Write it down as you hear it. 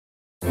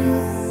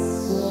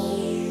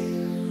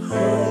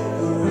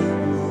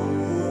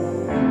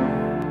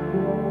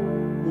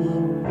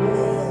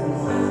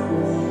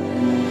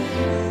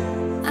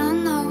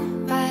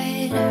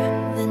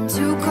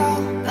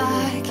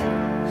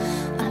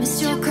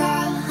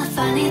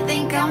finally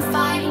think I'm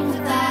fine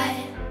with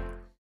that.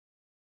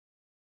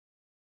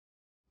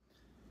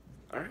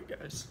 Alright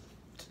guys,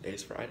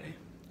 today's Friday.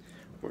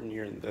 We're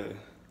nearing the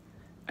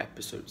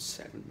episode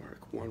 7 mark,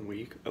 1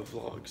 week of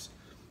vlogs.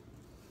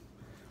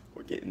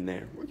 We're getting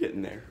there,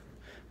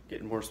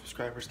 Getting more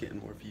subscribers, getting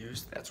more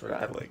views. That's what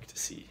I like to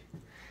see.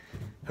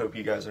 Hope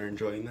you guys are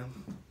enjoying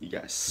them. You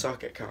guys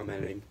suck at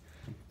commenting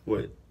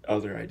what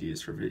other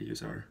ideas for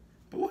videos are.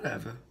 But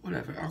whatever,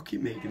 I'll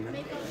keep making them.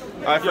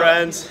 Hi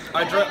friends.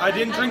 I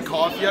didn't drink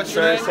coffee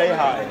yesterday. Sir, say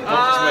hi.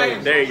 Hi.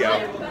 There you go.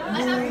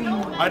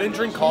 I didn't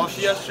drink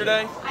coffee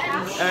yesterday,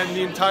 and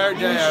the entire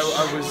day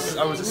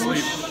I was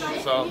asleep.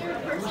 So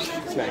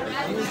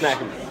Smack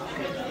him.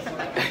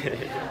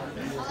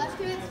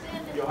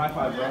 Yo, high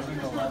five, bro.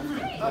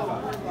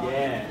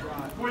 Yeah.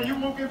 Boy, you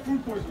won't get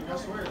food poisoning, I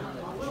swear.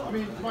 I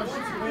mean, my shit's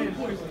gonna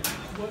poisoning.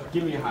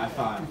 Give me a high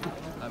five.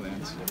 Hi,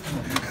 Lance.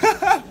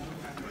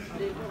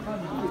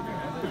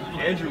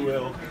 Andrew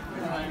will.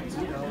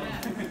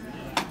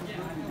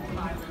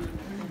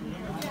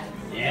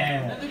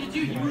 Yeah. Look at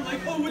you, you were like,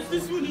 oh, what's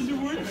this one? Is it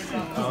word?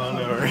 Oh,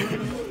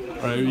 no.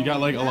 Alright, we got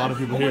like a lot of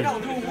people here. Oh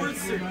my God, we're doing word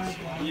search.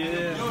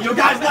 Yeah. Yo,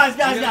 guys,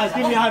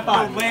 give me a high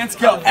five. Lance,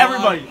 Yo,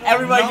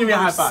 everybody give me a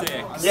high five.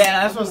 6.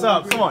 Yeah, that's what's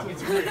up. Come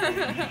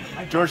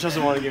on. George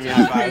doesn't want to give me a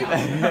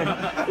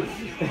high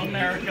five.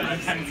 America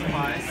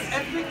intensifies.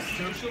 Epic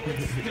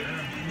socialist.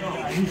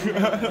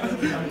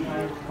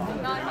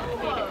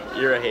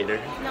 You're a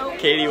hater. No.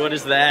 Katie, what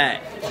is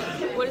that?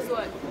 What is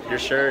what? Your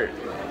shirt.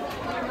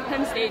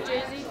 Penn State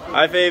jersey?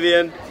 Hi,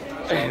 Fabian.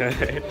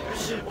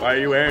 Why are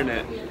you wearing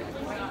it?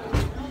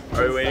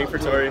 Are we waiting for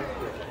Tori?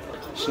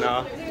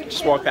 Nah.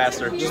 Just walk past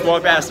her. Just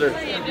walk past her.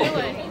 What are you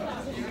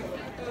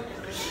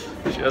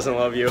doing? She doesn't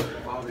love you.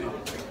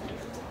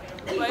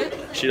 What?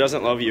 She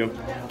doesn't love you.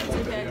 It's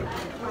okay.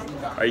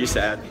 Are you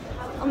sad?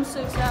 I'm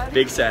so sad.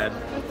 Big sad.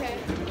 Okay.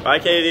 Bye,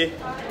 Katie.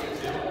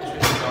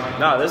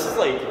 No, this is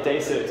like day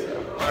 6.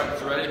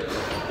 Alright, ready?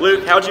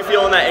 Luke, how'd you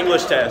feel on that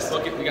English test?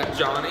 Look, we got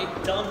Johnny.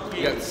 Donkey.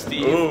 We got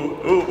Steve.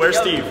 Ooh, where's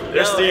Steve?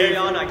 There's Steve.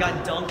 I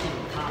got donkey.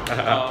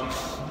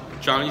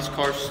 Johnny's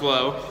car's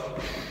slow.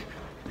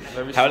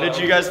 How did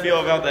you guys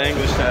feel about the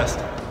English test?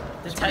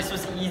 The test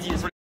was easy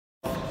as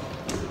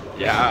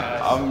Yeah,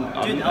 I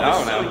don't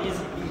know. so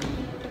easy.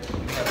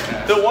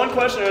 The one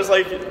question was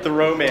like the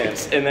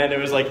romance, and then it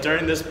was like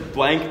during this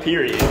blank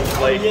period.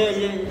 Like,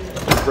 Yeah.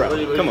 bro, What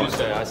did come you on,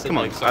 say? I said come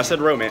on. like I said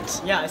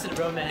romance. Yeah, I said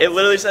romance. It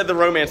literally said the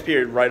romance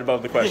period right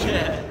above the question.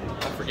 Yeah.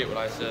 I forget what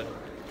I said.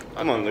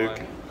 Come on, Luke.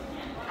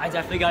 I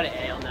definitely got an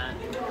A on that.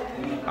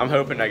 I'm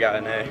hoping I got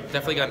an A.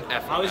 Definitely got an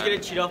F. I was gonna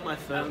cheat off my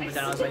phone, but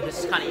then I was like, this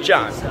is kind of easy.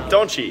 John, so.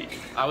 don't cheat.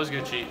 I was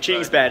gonna cheat.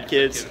 Cheating's Sorry. bad,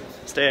 kids.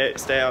 Stay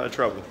out of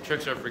trouble.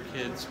 Tricks are for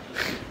kids.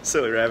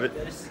 Silly rabbit.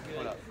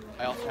 Hold up.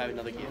 I also have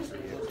another gift for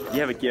you. You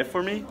have a gift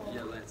for me?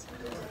 Yeah, Lance.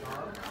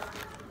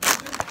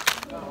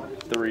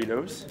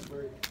 Doritos.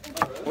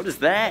 What is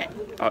that?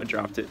 Oh, I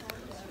dropped it.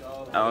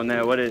 Oh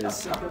no, what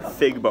is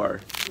fig bar?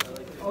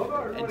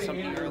 And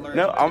something you're allergic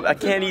No, I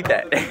can't eat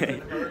that.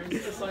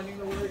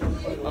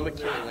 I'm a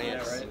kid,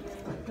 Lance.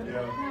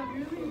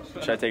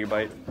 Should I take a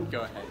bite?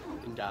 Go ahead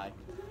and die.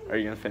 Are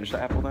you gonna finish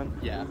the apple then?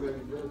 Yeah.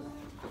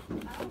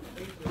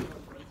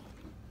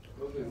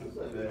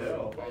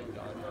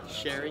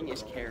 Sharing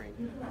is caring.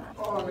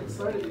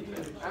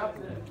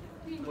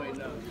 Wait,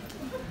 no.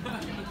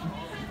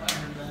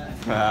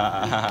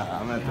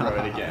 I'm gonna throw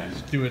it again.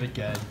 Do it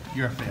again.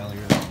 You're a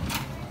failure.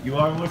 You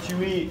are what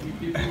you eat.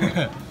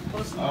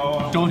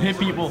 Oh, Don't hit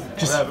people.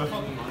 Just whatever.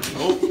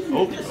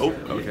 Oh,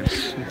 okay.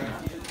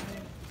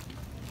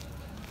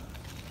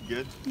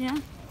 Good? Yeah.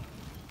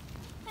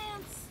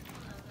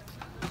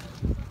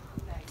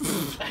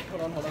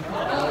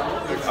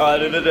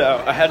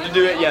 No. I had to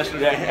do it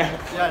yesterday. Yeah,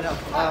 I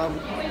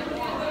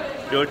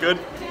know. You look good?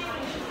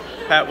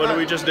 Pat, what did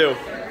we just do?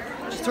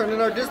 Just turned in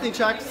our Disney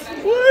checks.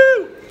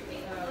 Woo!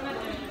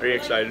 Are you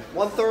excited?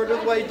 1/3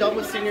 of the way done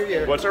with senior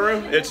year. What's our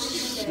room?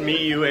 It's me,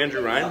 you,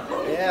 Andrew, Ryan.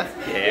 Yeah,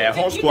 Yeah,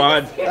 whole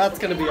squad. that's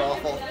gonna be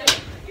awful.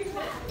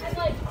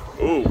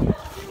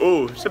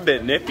 Ooh, it's a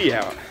bit nippy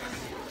out.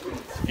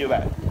 Feel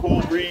that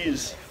cool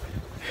breeze.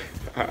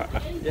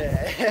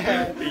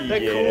 Yeah,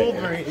 the cool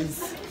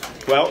breeze.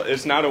 Well,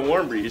 it's not a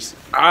warm breeze.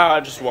 I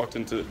just walked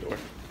into the door.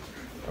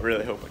 I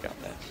really hope I got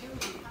that.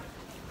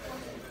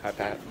 Hi,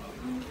 Pat.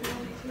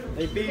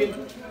 Hey, Bean.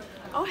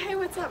 Oh, hey,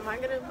 what's up? Am I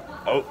gonna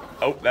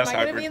That's Am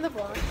I gonna awkward. be in the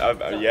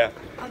vlog? Yeah.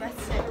 Oh,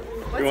 that's sick.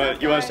 What's You want up,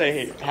 to guys?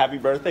 say happy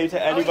birthday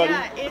to anybody? Oh,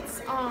 yeah,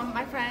 it's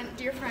my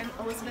dear friend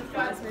Elizabeth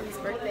Wiseman's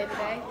birthday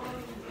today.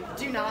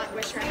 Do not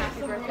wish her a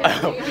happy birthday.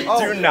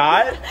 Do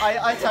not?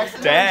 I texted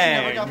her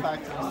Dang. and she never got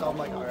back to me, so I'm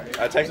like, alright.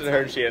 I texted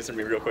her and she answered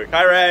me real quick.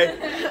 Hi, Ray.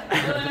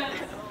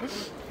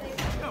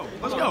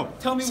 Let's go.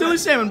 tell me Silly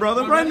salmon,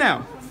 brother, right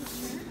now.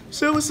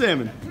 Silly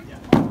salmon.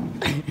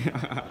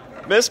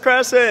 Miss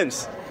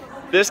Crescents.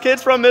 This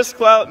kid's from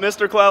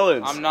Mr.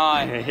 Clellens. I'm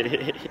not.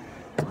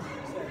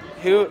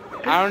 Who?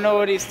 I don't know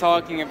what he's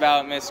talking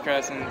about, Miss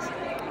Crescent.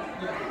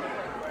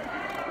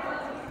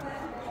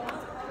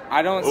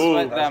 I don't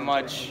sweat that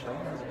much.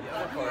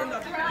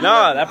 that part.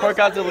 No, that part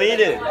got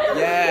deleted.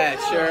 Yeah,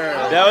 sure.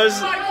 That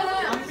was.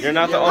 You're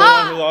not the only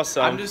one who lost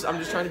some. I'm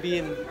just trying to be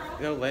in,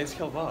 Lance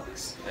Kell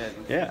box, and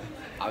Yeah.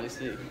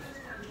 obviously.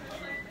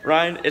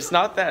 Ryan, it's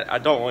not that I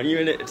don't want you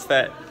in it. It's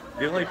that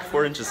you're like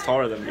 4 inches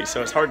taller than me,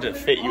 so it's hard to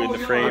fit you in the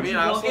frame. I mean,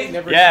 I also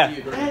never Yeah. see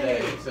you during the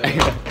day, so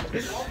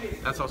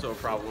that's also a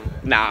problem.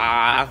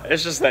 Nah,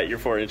 it's just that you're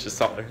 4 inches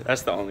taller.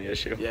 That's the only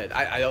issue. Yeah,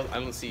 I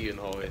don't see you in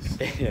the hallways.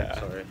 Yeah.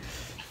 Sorry.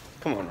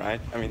 Come on, Ryan.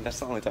 I mean, that's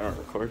the only time I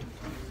record.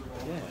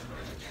 Yeah.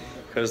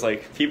 Because,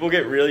 like, people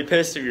get really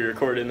pissed if you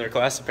record in their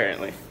class,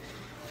 apparently.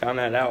 Found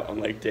that out on,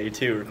 like, day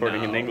 2,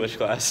 recording in English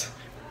class.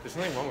 There's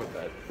nothing wrong with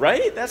that.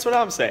 Right? That's what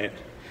I'm saying.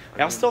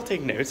 I'll still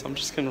take notes. I'm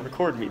just going to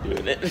record me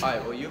doing it. All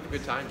right, well, you have a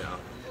good time now.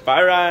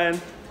 Bye, Ryan.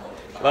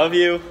 Love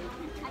you.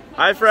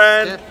 Hi,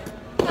 friend.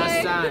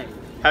 Hi.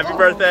 Happy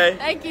birthday.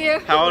 Thank you.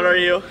 How old are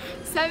you?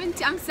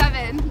 17. I'm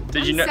 7.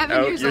 Did you I'm know? 7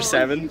 Oh, years you're old.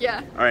 7?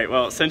 Yeah. All right,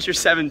 well, since you're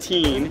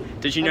 17,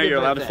 did you know you're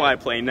allowed to fly a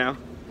plane now?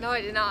 No,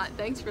 I did not.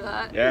 Thanks for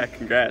that. Yeah,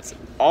 congrats.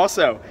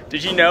 Also,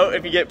 did you know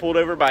if you get pulled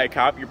over by a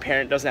cop, your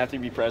parent doesn't have to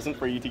be present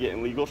for you to get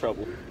in legal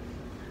trouble?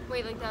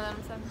 Wait, like that,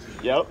 I'm 7.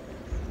 Yep.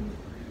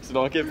 So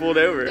don't get pulled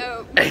over.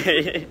 Dope.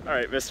 All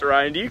right, Mr.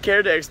 Ryan, do you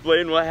care to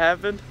explain what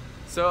happened?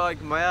 So,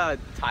 like, my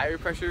tire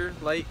pressure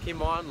light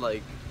came on,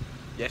 like,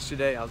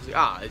 yesterday. I was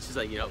like, it's just,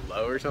 like,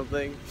 low or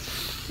something.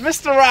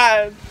 Mr.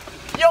 Ryan,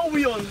 your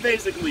wheel is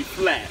basically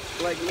flat.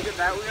 Like, look at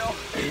that wheel.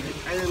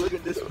 And then look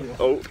at this wheel.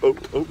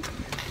 Oh.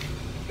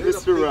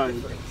 Mr.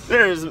 Ryan,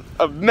 there's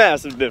a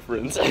massive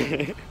difference.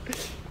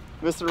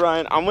 Mr.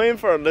 Ryan, I'm waiting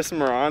for Alyssa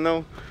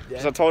Morano,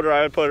 because I told her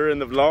I would put her in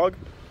the vlog.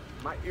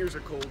 My ears are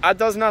cold. I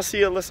does not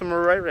see Alyssa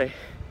Morano.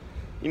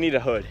 You need a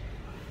hood.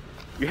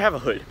 You have a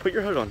hood. Put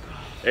your hood on.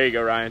 There you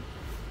go, Ryan.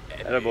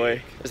 Atta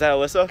boy. Is that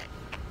Alyssa?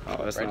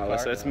 Oh, that's Red not car?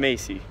 Alyssa. It's No.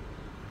 Macy.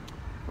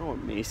 I don't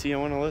want Macy. I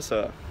want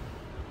Alyssa.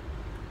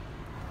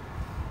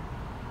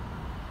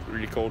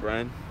 Really cold,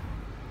 Ryan.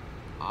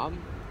 I'm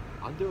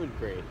doing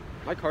great.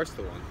 My car's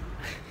still on.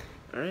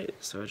 Alright,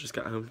 so I just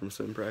got home from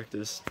swim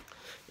practice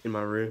in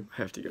my room.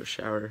 I have to go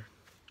shower.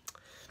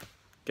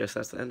 Guess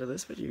that's the end of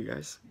this video,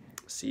 guys.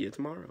 See you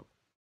tomorrow.